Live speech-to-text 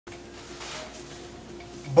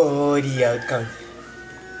body out count.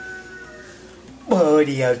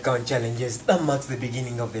 Body out count challenges. That marks the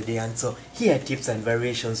beginning of the day, and so here are tips and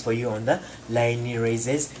variations for you on the lying knee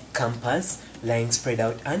raises, campers, lying spread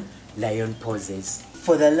out, and lion poses.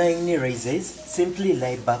 For the lying knee raises, simply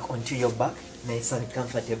lie back onto your back nice and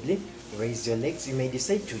comfortably. Raise your legs. You may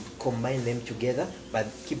decide to combine them together, but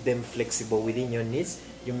keep them flexible within your knees.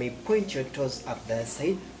 You may point your toes up the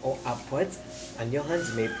side or upwards, and your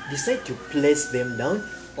hands may decide to place them down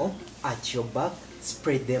or at your back.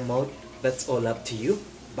 Spread them out. That's all up to you.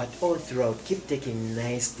 But all throughout, keep taking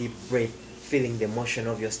nice deep breath, feeling the motion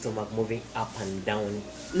of your stomach moving up and down.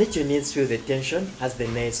 Let your knees feel the tension as the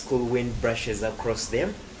nice cool wind brushes across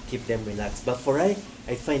them. Keep them relaxed. But for I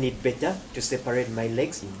find it better to separate my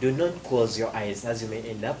legs. Do not close your eyes as you may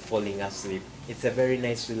end up falling asleep. It's a very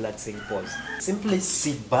nice relaxing pose. Simply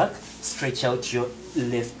sit back, stretch out your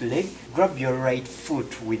left leg, grab your right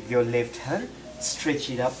foot with your left hand, stretch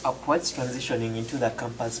it up upwards, transitioning into the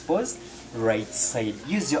campus pose, right side.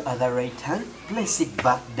 Use your other right hand, place it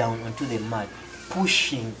back down onto the mat,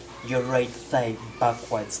 pushing your right thigh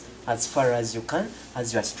backwards as far as you can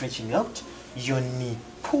as you are stretching out your knee.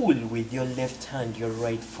 Pull with your left hand your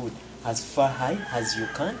right foot as far high as you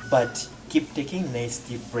can, but keep taking nice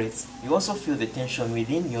deep breaths. You also feel the tension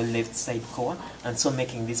within your left side core, and so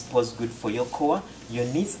making this pose good for your core, your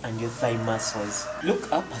knees, and your thigh muscles.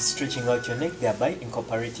 Look up as stretching out your neck, thereby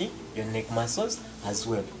incorporating your neck muscles as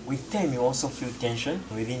well. With time, you also feel tension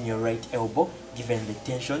within your right elbow, given the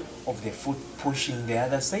tension of the foot pushing the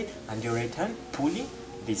other side and your right hand pulling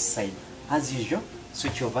this side. As usual,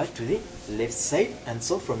 switch over to the left side, and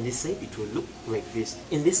so from this side it will look like this.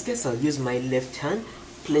 In this case, I'll use my left hand,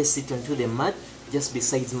 place it onto the mat just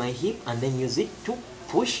beside my hip, and then use it to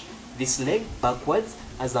push this leg backwards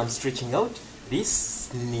as I'm stretching out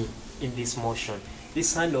this knee in this motion.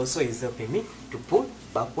 This hand also is helping me to pull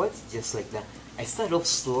backwards just like that. I start off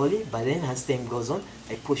slowly, but then as time goes on,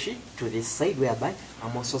 I push it to this side, whereby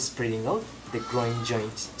I'm also spreading out the groin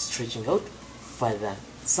joint, stretching out further.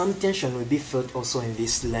 Some tension will be felt also in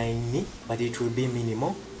this lying knee, but it will be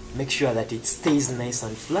minimal. Make sure that it stays nice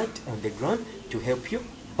and flat on the ground to help you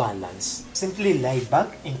balance. Simply lie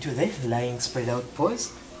back into the lying spread out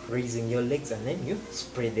pose, raising your legs, and then you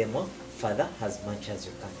spread them out further as much as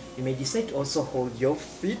you can. You may decide to also hold your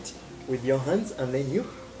feet with your hands, and then you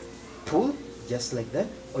pull just like that,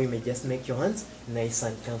 or you may just make your hands nice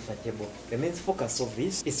and comfortable. The main focus of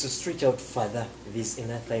this is to stretch out further these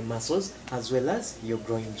inner thigh muscles as well as your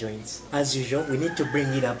groin joints. As usual, we need to bring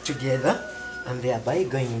it up together and thereby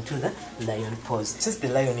going into the lion pose. Since the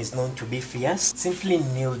lion is known to be fierce, simply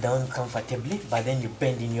kneel down comfortably, but then you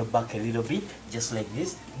bend in your back a little bit, just like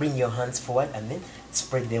this. Bring your hands forward and then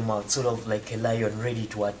spread them out, sort of like a lion ready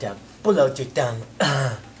to attack. Pull out your tongue.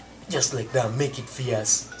 Just like that, make it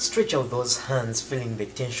fierce. Stretch out those hands, feeling the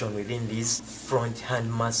tension within these front hand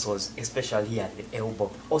muscles, especially here at the elbow.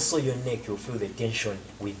 Also your neck, you'll feel the tension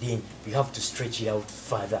within. You have to stretch it out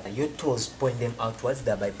further. Your toes, point them outwards,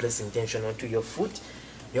 thereby placing tension onto your foot,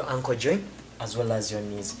 your ankle joint, as well as your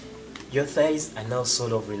knees. Your thighs are now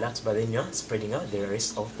sort of relaxed, but then you're spreading out the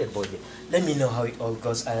rest of the body. Let me know how it all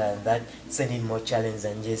goes. Other than that, send in more challenges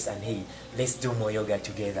and just, and hey, let's do more yoga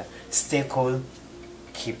together. Stay cool,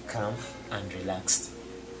 keep calm and relaxed.